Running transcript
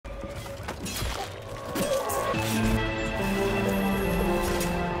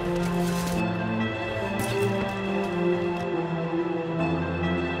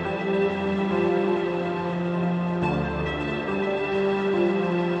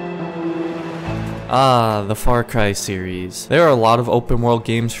Ah, the Far Cry series. There are a lot of open world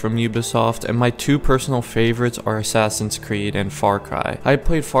games from Ubisoft, and my two personal favorites are Assassin's Creed and Far Cry. I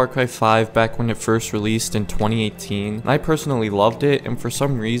played Far Cry 5 back when it first released in 2018, and I personally loved it, and for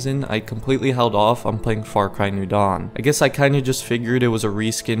some reason, I completely held off on playing Far Cry New Dawn. I guess I kinda just figured it was a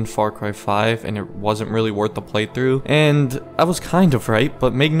reskinned Far Cry 5, and it wasn't really worth the playthrough, and I was kind of right,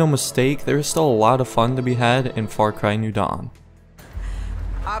 but make no mistake, there is still a lot of fun to be had in Far Cry New Dawn.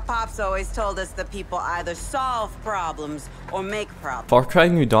 Our pops always told us that people either solve problems or make problems. Far Cry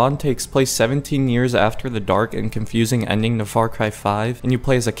New Dawn takes place 17 years after the dark and confusing ending to Far Cry 5, and you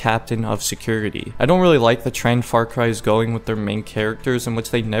play as a captain of security. I don't really like the trend Far Cry is going with their main characters in which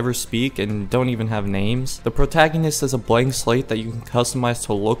they never speak and don't even have names. The protagonist is a blank slate that you can customize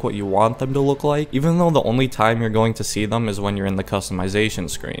to look what you want them to look like, even though the only time you're going to see them is when you're in the customization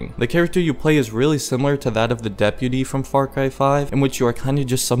screen. The character you play is really similar to that of the deputy from Far Cry 5, in which you are kinda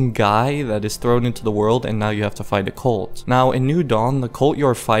just some guy that is thrown into the world and now you have to fight a cult. Now in New Dawn, the cult you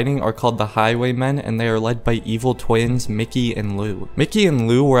are fighting are called the Highwaymen, and they are led by evil twins Mickey and Lou. Mickey and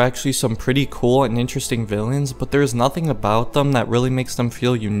Lou were actually some pretty cool and interesting villains, but there is nothing about them that really makes them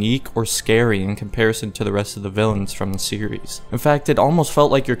feel unique or scary in comparison to the rest of the villains from the series. In fact, it almost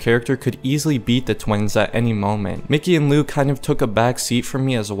felt like your character could easily beat the twins at any moment. Mickey and Lou kind of took a back seat for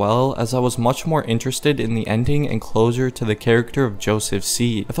me as well, as I was much more interested in the ending and closure to the character of Joseph C.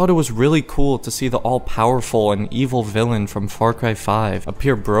 I thought it was really cool to see the all-powerful and evil villain from Far Cry 5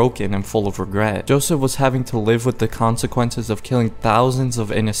 appear broken and full of regret. Joseph was having to live with the consequences of killing thousands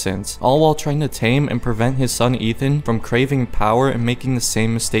of innocents, all while trying to tame and prevent his son Ethan from craving power and making the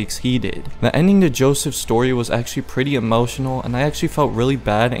same mistakes he did. The ending to Joseph's story was actually pretty emotional, and I actually felt really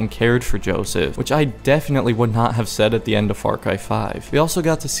bad and cared for Joseph, which I definitely would not have said at the end of Far Cry 5. We also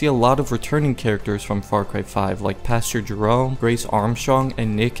got to see a lot of returning characters from Far Cry 5 like Pastor Jerome, Grace Armstrong,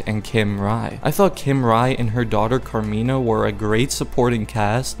 and Nick and Kim Rye. I thought Kim Rye and her daughter Carmina were a great supporting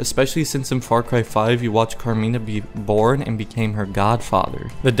cast, especially since in Far Cry 5 you watched Carmina be born and became her godfather.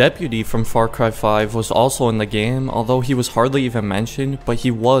 The deputy from Far Cry 5 was also in the game, although he was hardly even mentioned, but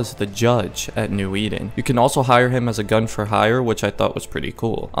he was the judge at New Eden. You can also hire him as a gun for hire, which I thought was pretty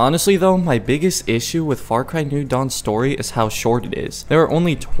cool. Honestly though, my biggest issue with Far Cry New Dawn's story is how short it is. There are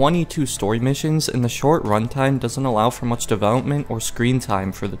only 22 story missions, and the short runtime doesn't allow for much development or screen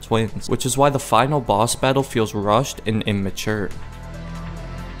time for the twins, which is why the final boss battle feels rushed and immature.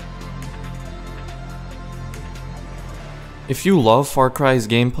 If you love Far Cry's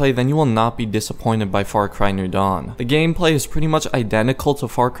gameplay, then you will not be disappointed by Far Cry New Dawn. The gameplay is pretty much identical to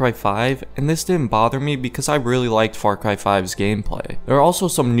Far Cry 5, and this didn't bother me because I really liked Far Cry 5's gameplay. There are also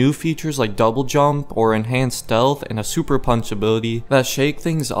some new features like double jump or enhanced stealth and a super punch ability that shake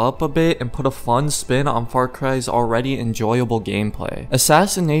things up a bit and put a fun spin on Far Cry's already enjoyable gameplay.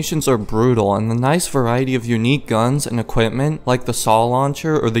 Assassinations are brutal, and the nice variety of unique guns and equipment like the saw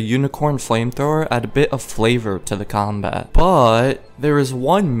launcher or the unicorn flamethrower add a bit of flavor to the combat. But there is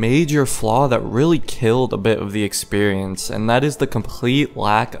one major flaw that really killed a bit of the experience, and that is the complete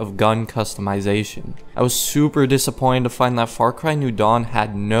lack of gun customization. I was super disappointed to find that Far Cry New Dawn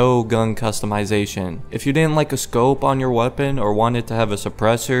had no gun customization. If you didn't like a scope on your weapon or wanted to have a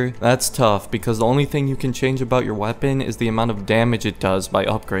suppressor, that's tough because the only thing you can change about your weapon is the amount of damage it does by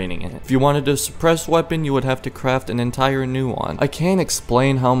upgrading it. If you wanted a suppressed weapon, you would have to craft an entire new one. I can't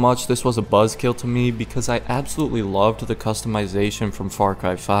explain how much this was a buzzkill to me because I absolutely loved the customization from Far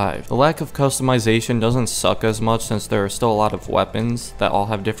Cry 5. The lack of customization doesn't suck as much since there are still a lot of weapons that all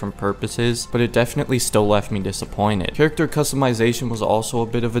have different purposes, but it definitely still left me disappointed. Character customization was also a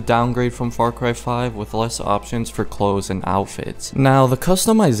bit of a downgrade from Far Cry 5 with less options for clothes and outfits. Now, the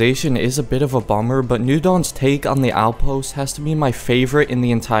customization is a bit of a bummer, but New Dawn's take on the outpost has to be my favorite in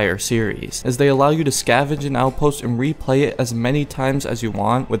the entire series, as they allow you to scavenge an outpost and replay it as many times as you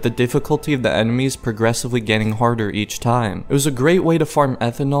want, with the difficulty of the enemies progressively getting harder each time. It was a great way to farm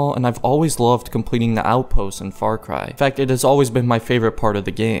ethanol, and I've always loved completing the outposts in Far Cry. In fact, it has always been my favorite part of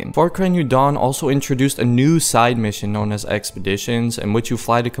the game. Far Cry New Dawn also introduced a new side mission known as Expeditions, in which you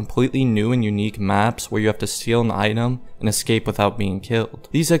fly to completely new and unique maps where you have to steal an item and escape without being killed.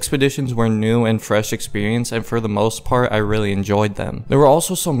 These expeditions were a new and fresh experience, and for the most part I really enjoyed them. There were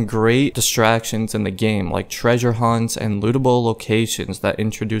also some great distractions in the game, like treasure hunts and lootable locations that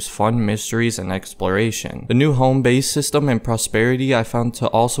introduced fun mysteries and exploration. The new home base system and prosperity Prosperity I found to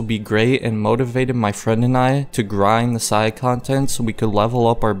also be great and motivated my friend and I to grind the side content so we could level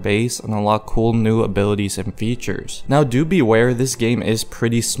up our base and unlock cool new abilities and features. Now do beware, this game is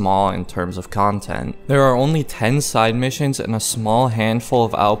pretty small in terms of content. There are only 10 side missions and a small handful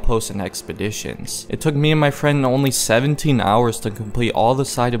of outposts and expeditions. It took me and my friend only 17 hours to complete all the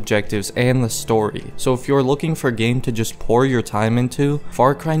side objectives and the story. So if you're looking for a game to just pour your time into,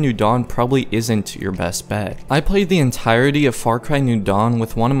 Far Cry New Dawn probably isn't your best bet. I played the entirety of Far Cry New Dawn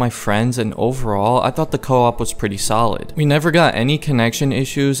with one of my friends, and overall I thought the co-op was pretty solid. We never got any connection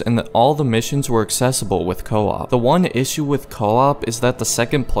issues and all the missions were accessible with co-op. The one issue with co-op is that the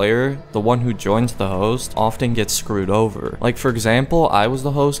second player, the one who joins the host, often gets screwed over. Like for example, I was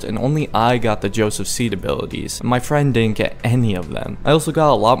the host and only I got the Joseph Seed abilities, and my friend didn't get any of them. I also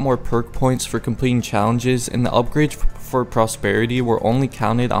got a lot more perk points for completing challenges, and the upgrades for Prosperity were only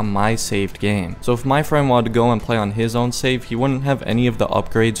counted on my saved game. So if my friend wanted to go and play on his own save, he wouldn't have any of the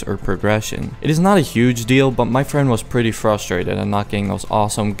upgrades or progression. It is not a huge deal, but my friend was pretty frustrated at not getting those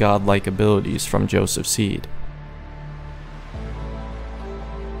awesome godlike abilities from Joseph Seed.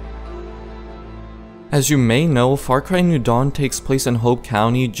 As you may know, Far Cry New Dawn takes place in Hope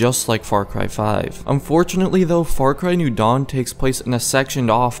County just like Far Cry 5. Unfortunately though, Far Cry New Dawn takes place in a sectioned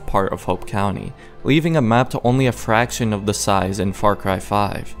off part of Hope County, leaving a map to only a fraction of the size in Far Cry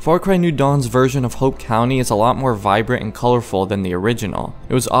 5. Far Cry New Dawn's version of Hope County is a lot more vibrant and colorful than the original.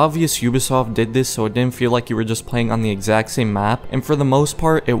 It was obvious Ubisoft did this so it didn't feel like you were just playing on the exact same map, and for the most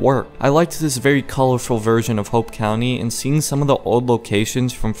part it worked. I liked this very colorful version of Hope County, and seeing some of the old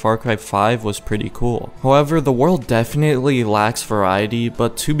locations from Far Cry 5 was pretty cool. However, the world definitely lacks variety,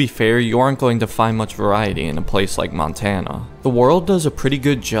 but to be fair, you aren't going to find much variety in a place like Montana. The world does a pretty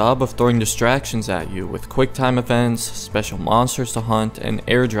good job of throwing distractions at you with quick time events, special monsters to hunt, and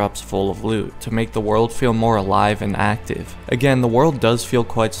airdrops full of loot to make the world feel more alive and active. Again, the world does feel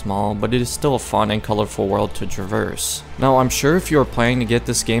quite small, but it is still a fun and colorful world to traverse. Now, I'm sure if you are planning to get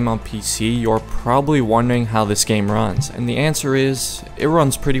this game on PC, you're probably wondering how this game runs, and the answer is, it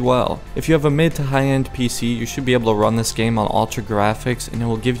runs pretty well. If you have a mid to high-end PC, you should be able to run this game on ultra graphics and it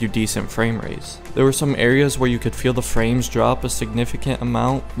will give you decent frame rates. There were some areas where you could feel the frames drop a significant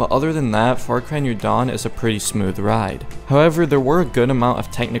amount, but other than that, Far Cry New Dawn is a pretty smooth ride. However, there were a good amount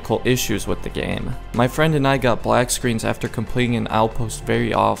of technical issues with the game. My friend and I got black screens after completing an outpost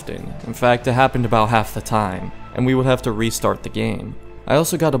very often. In fact, it happened about half the time, and we would have to restart the game. I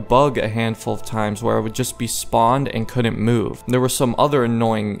also got a bug a handful of times where I would just be spawned and couldn't move. There were some other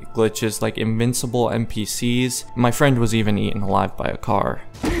annoying glitches like invincible NPCs. My friend was even eaten alive by a car.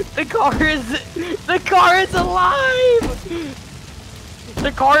 The car is alive!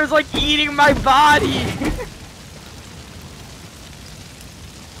 The car is like eating my body!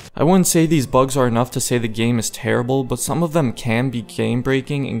 I wouldn't say these bugs are enough to say the game is terrible, but some of them can be game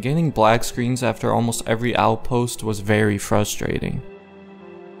breaking, and getting black screens after almost every outpost was very frustrating.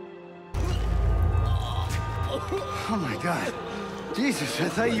 Oh my god. Jesus, I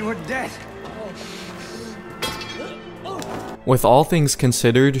thought you were dead. With all things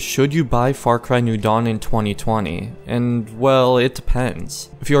considered, should you buy Far Cry New Dawn in 2020? And well, it depends.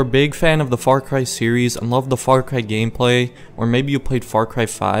 If you're a big fan of the Far Cry series and love the Far Cry gameplay, or maybe you played Far Cry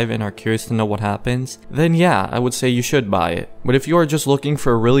 5 and are curious to know what happens, then yeah, I would say you should buy it. But if you are just looking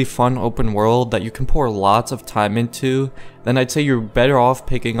for a really fun open world that you can pour lots of time into, then I'd say you're better off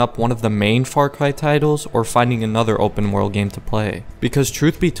picking up one of the main Far Cry titles or finding another open world game to play. Because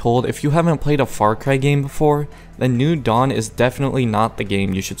truth be told, if you haven't played a Far Cry game before, then New Dawn is definitely not the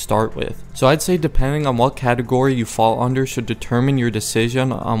game you should start with. So I'd say depending on what category you fall under should determine your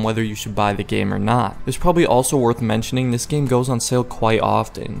decision on whether you should buy the game or not. It's probably also worth mentioning this game goes on sale quite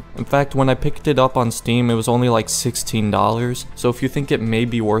often. In fact, when I picked it up on Steam, it was only like $16, so if you think it may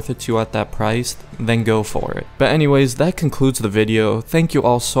be worth it to you at that price, then go for it. But anyways, that concludes the video. Thank you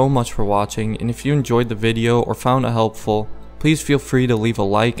all so much for watching, and if you enjoyed the video or found it helpful, please feel free to leave a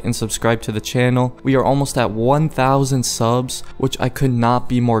like and subscribe to the channel. We are almost at 1,000 subs, which I could not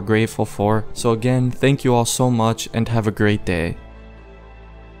be more grateful for. So again, thank you all so much and have a great day.